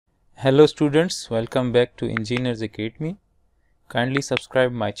Hello students, welcome back to Engineers Academy. Kindly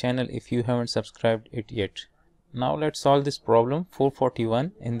subscribe my channel if you haven't subscribed it yet. Now let's solve this problem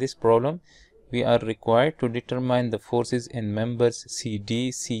 441. In this problem we are required to determine the forces in members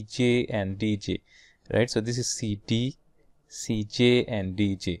CD, CJ and DJ, right? So this is CD, CJ and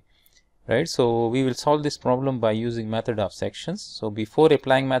DJ, right? So we will solve this problem by using method of sections. So before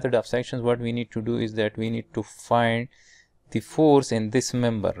applying method of sections, what we need to do is that we need to find the force in this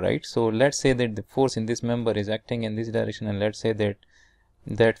member, right? So let's say that the force in this member is acting in this direction, and let's say that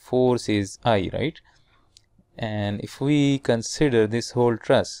that force is I, right? And if we consider this whole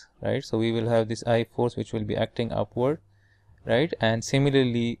truss, right, so we will have this I force which will be acting upward, right? And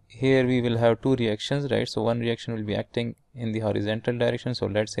similarly here we will have two reactions, right? So one reaction will be acting in the horizontal direction, so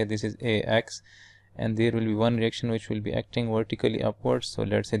let's say this is AX, and there will be one reaction which will be acting vertically upwards, so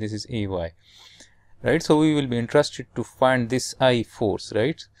let's say this is AY, right? So we will be interested to find this I force,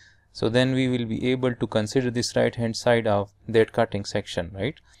 right? So then we will be able to consider this right hand side of that cutting section,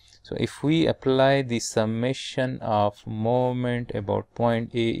 right? So if we apply the summation of moment about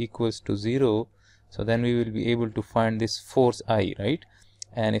point A equals to 0, so then we will be able to find this force I, right?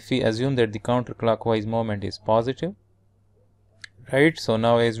 And if we assume that the counterclockwise moment is positive, right? So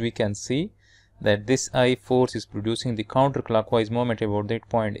now as we can see that this I force is producing the counterclockwise moment about that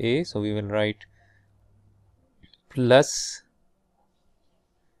point A, so we will write plus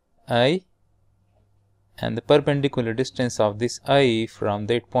I, and the perpendicular distance of this I from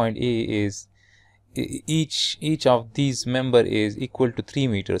that point A is each of these member is equal to 3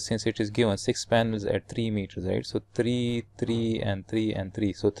 meters, since it is given 6 panels at 3 meters, right? So 3, 3 and 3 and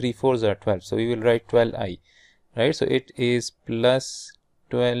 3, so 3 4s are 12, so we will write 12I, right? So it is plus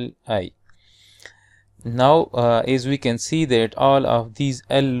 12I. Now as we can see that all of these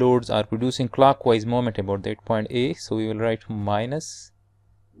L loads are producing clockwise moment about that point A, so we will write minus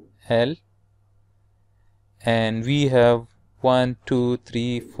L, and we have 1 2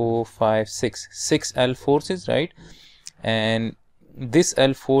 3 4 5 6 L forces, right? And this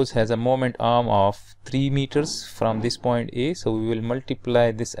L force has a moment arm of 3 meters from this point A, so we will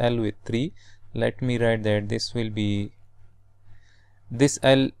multiply this L with 3. Let me write that this will be this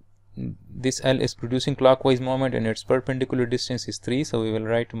L is producing clockwise moment and its perpendicular distance is 3, so we will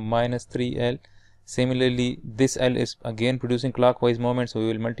write minus 3L. Similarly this L is again producing clockwise moment, so we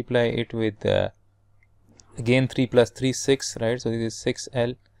will multiply it with again 3 plus 3 6, right? So this is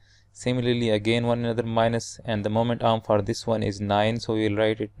 6L. Similarly again one another minus, and the moment arm for this one is 9, so we will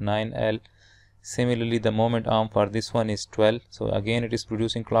write it 9L. Similarly the moment arm for this one is 12, so again it is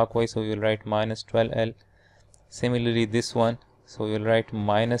producing clockwise, so we will write minus 12L. Similarly this one, so we will write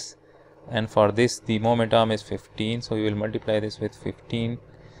minus, and for this the moment arm is 15, so we will multiply this with 15.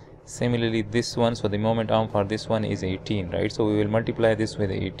 Similarly this one, so the moment arm for this one is 18, right? So we will multiply this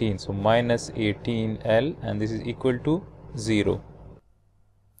with 18, so minus 18L, and this is equal to 0.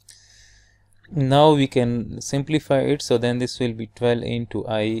 Now we can simplify it, so then this will be 12 into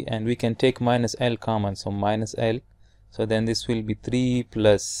I, and we can take minus L common, so minus L, so then this will be 3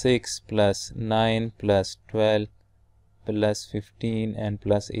 plus 6 plus 9 plus 12 plus 15 and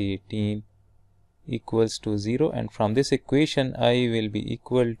plus 18 equals to 0, and from this equation I will be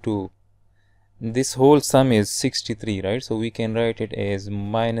equal to, this whole sum is 63, right? So we can write it as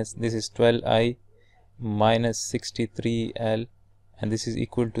minus, this is 12I minus 63L, and this is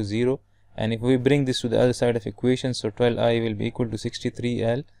equal to 0. And if we bring this to the other side of equation, so 12I will be equal to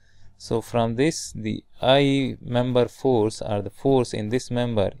 63L. So from this the I member force, or the force in this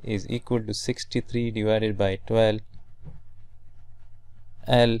member, is equal to 63 divided by 12L,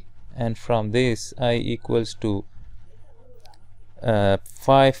 and from this I equals to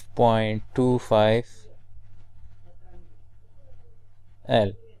 5.25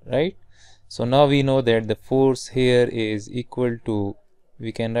 L, right? So now we know that the force here is equal to,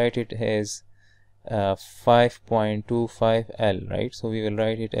 we can write it as 5.25 L, right? So we will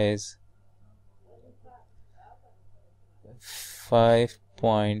write it as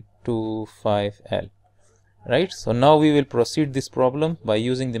 5.25 L, right? So now we will proceed this problem by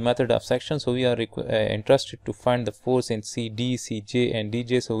using the method of section. So we are interested to find the force in CD, CJ and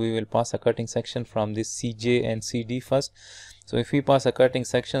DJ, so we will pass a cutting section from this CJ and CD first. So if we pass a cutting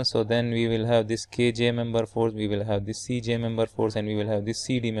section, so then we will have this KJ member force, we will have this CJ member force, and we will have this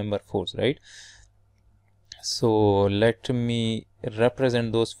CD member force, right? So let me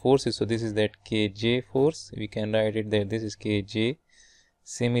represent those forces. So this is that KJ force, we can write it there, this is KJ.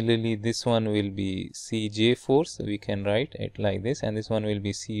 Similarly this one will be CJ force, we can write it like this, and this one will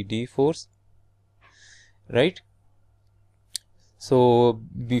be CD force, right? So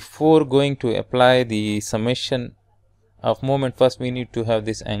before going to apply the summation of moment, first we need to have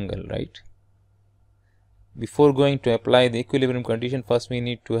this angle, right? Before going to apply the equilibrium condition, first we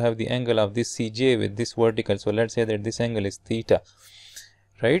need to have the angle of this Cj with this vertical. So let's say that this angle is theta,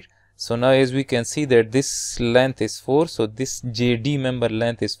 right? So now as we can see that this length is 4, so this JD member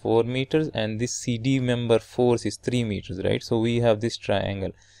length is 4 meters and this CD member force is 3 meters, right? So we have this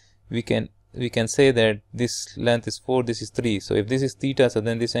triangle. We can say that this length is 4, this is 3. So if this is theta, so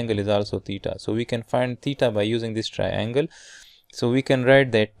then this angle is also theta. So we can find theta by using this triangle. So we can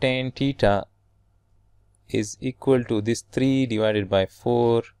write that tan theta is equal to this 3 divided by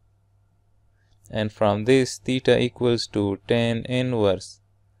 4, and from this theta equals to tan inverse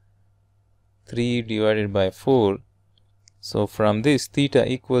 3 divided by 4. So from this theta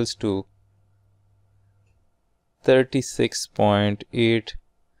equals to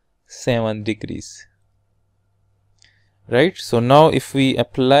 36.87 degrees, right? So now if we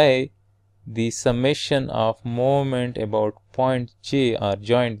apply the summation of moment about point J or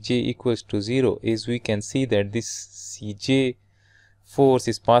joint J equals to 0, is we can see that this Cj force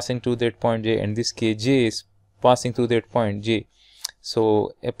is passing through that point J and this Kj is passing through that point J.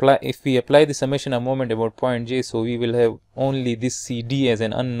 So if we apply the summation of moment about point J, so we will have only this Cd as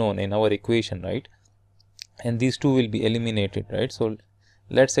an unknown in our equation, right? And these two will be eliminated, right? So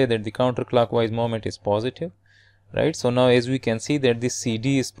let's say that the counterclockwise moment is positive, right? So now as we can see that this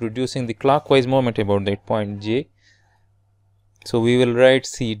CD is producing the clockwise moment about that point J. So we will write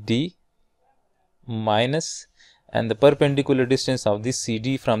CD minus, and the perpendicular distance of this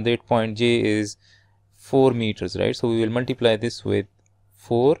CD from that point J is 4 meters, right? So we will multiply this with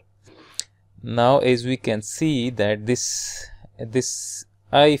 4. Now as we can see that this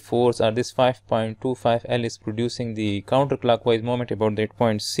I force or this 5.25 L is producing the counterclockwise moment about that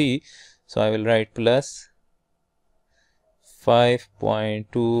point C. So I will write plus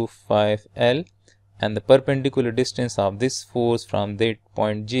 5.25 L, and the perpendicular distance of this force from that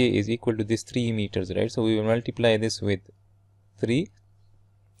point J is equal to this 3 meters, right? So we will multiply this with 3.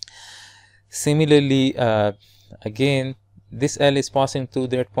 Similarly, again this L is passing through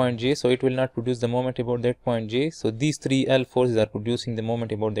that point J, so it will not produce the moment about that point J. So these 3 L forces are producing the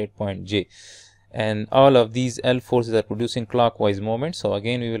moment about that point J, and all of these L forces are producing clockwise moment. So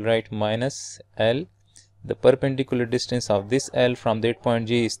again we will write minus L. The perpendicular distance of this L from that point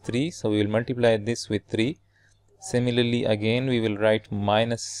J is 3, so we will multiply this with 3. Similarly, again we will write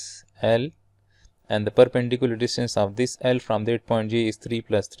minus L, and the perpendicular distance of this L from that point J is 3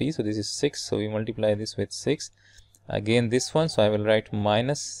 plus 3, so this is 6, so we multiply this with 6. Again this one, so I will write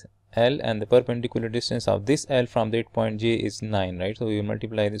minus L, and the perpendicular distance of this L from that point J is 9, right? So we will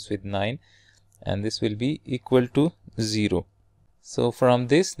multiply this with 9, and this will be equal to 0. So from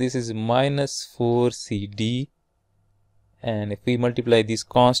this is minus 4 CD, and if we multiply these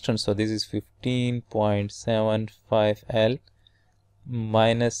constants, so this is 15.75 L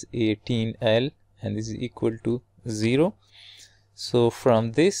minus 18 L, and this is equal to 0. So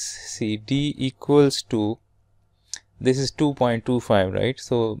from this CD equals to, this is 2.25, right?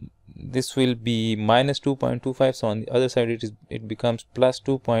 So this will be minus 2.25, so on the other side it becomes plus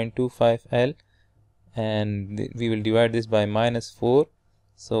 2.25 L, and we will divide this by minus 4.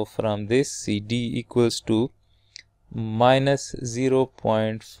 So from this CD equals to minus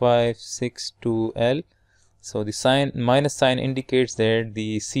 0.562 L. So the minus sign indicates that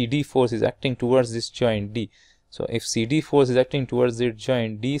the CD force is acting towards this joint D. So if CD force is acting towards the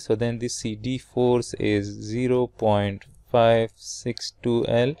joint D, so then this CD force is 0.562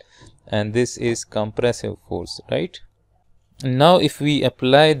 L, and this is compressive force, right? Now if we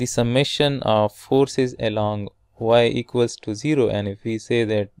apply the summation of forces along y equals to 0, and if we say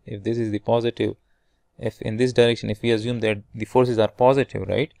that if this is the positive, if in this direction, if we assume that the forces are positive,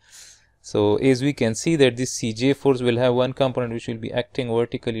 right? So as we can see that this Cj force will have one component which will be acting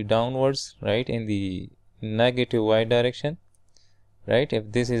vertically downwards, right, in the negative y direction, right?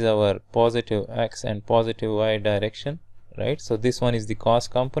 If this is our positive x and positive y direction, right? So this one is the cos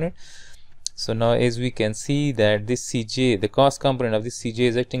component. So now as we can see that this Cj, the cos component of this Cj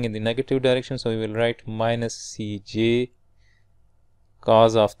is acting in the negative direction, so we will write minus Cj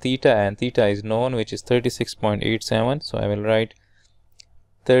cos of theta, and theta is known, which is 36.87, so I will write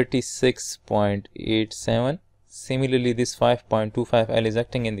 36.87. Similarly, this 5.25 L is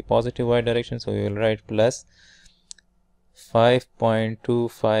acting in the positive y direction, so we will write plus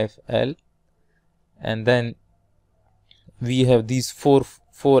 5.25 L, and then we have these 4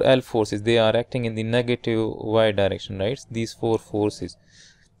 L forces, they are acting in the negative y direction, right? These 4 forces,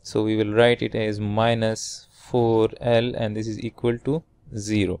 so we will write it as minus 4 L, and this is equal to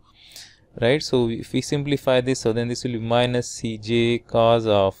 0, right? So if we simplify this, so then this will be minus Cj cos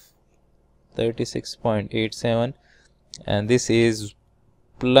of 36.87 and this is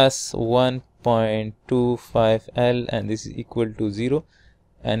plus 1.25 L, and this is equal to 0.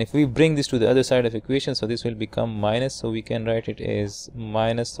 And if we bring this to the other side of equation, so this will become minus, so we can write it as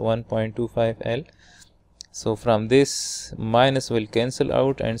minus 1.25 L. So from this, minus will cancel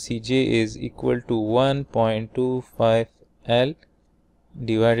out, and Cj is equal to 1.25 L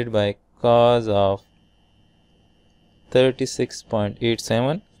divided by cos of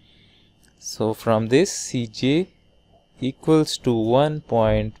 36.87. So from this, Cj equals to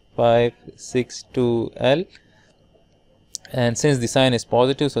 1.562 L, and since the sign is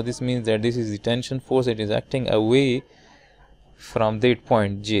positive, so this means that this is the tension force that is acting away from that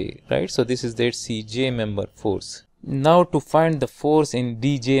point J, right? So this is that Cj member force. Now to find the force in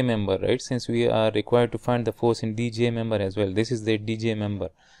dj member, right, since we are required to find the force in dj member as well, this is the dj member,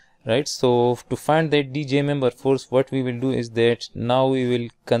 right? So to find that dj member force, what we will do is that now we will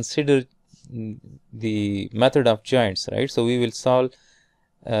consider the method of joints, right? So we will solve,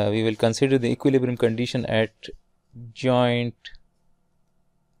 we will consider the equilibrium condition at joint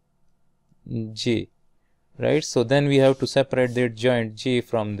J, right? So then we have to separate that joint J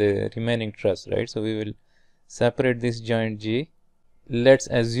from the remaining truss, right? So we will separate this joint J. Let's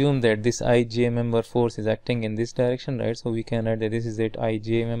assume that this ij member force is acting in this direction, right? So we can write that this is that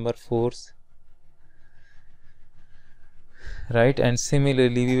ij member force, right? And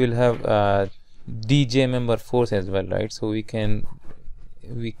similarly we will have dj member force as well, right? So we can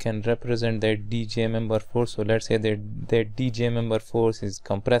represent that dj member force. So let's say that dj member force is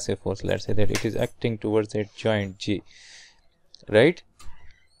compressive force. Let's say that it is acting towards that joint J, right?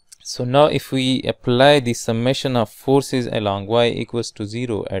 So now if we apply the summation of forces along y equals to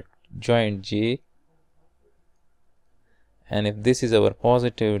 0 at joint J, and if this is our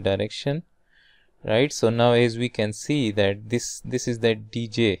positive direction, right? So now as we can see that this is that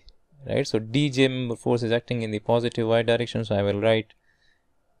dj, right? So dj member force is acting in the positive y direction, so I will write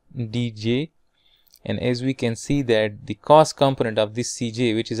dj, and as we can see that the cos component of this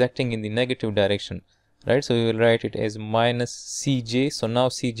cj, which is acting in the negative direction, right? So we will write it as minus cj. So now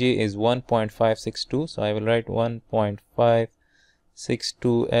cj is 1.562, so I will write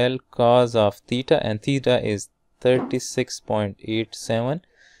 1.562 L cos of theta, and theta is 36.87,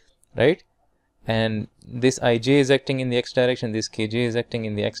 right? And this ij is acting in the x direction, this kj is acting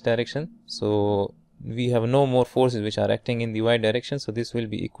in the x direction, so we have no more forces which are acting in the y direction, so this will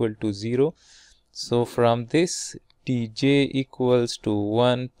be equal to 0. So from this, dj equals to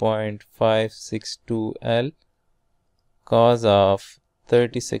 1.562 L cos of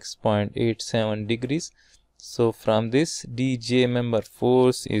 36.87 degrees. So from this, dj member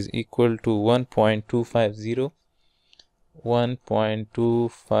force is equal to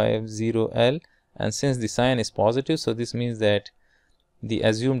 1.250 L, and since the sign is positive, so this means that the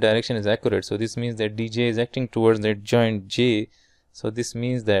assumed direction is accurate. So this means that dj is acting towards that joint J, so this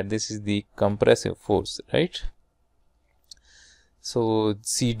means that this is the compressive force, right? So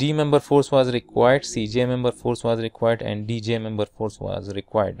CD member force was required, CJ member force was required, and DJ member force was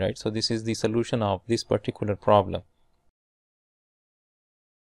required, right? So this is the solution of this particular problem.